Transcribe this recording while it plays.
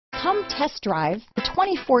Come test drive the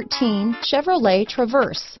 2014 Chevrolet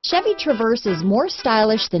Traverse. Chevy Traverse is more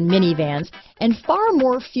stylish than minivans and far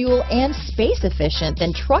more fuel and space efficient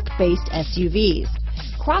than truck-based SUVs.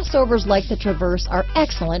 Crossovers like the Traverse are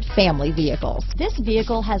excellent family vehicles. This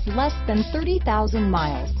vehicle has less than 30,000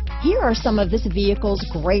 miles. Here are some of this vehicle's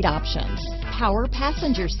great options: power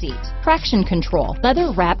passenger seat, traction control,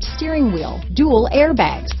 leather-wrapped steering wheel, dual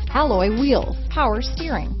airbags, alloy wheels, power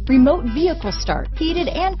steering, remote vehicle start, heated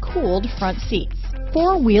and cooled front seats,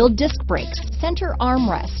 four-wheel disc brakes, center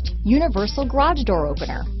armrest, universal garage door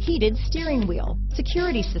opener, heated steering wheel,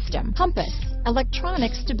 security system, compass,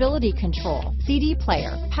 electronic stability control, CD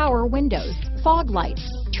player, power windows, fog lights,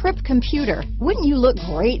 trip computer. Wouldn't you look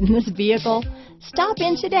great in this vehicle? Stop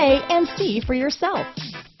in today and see for yourself.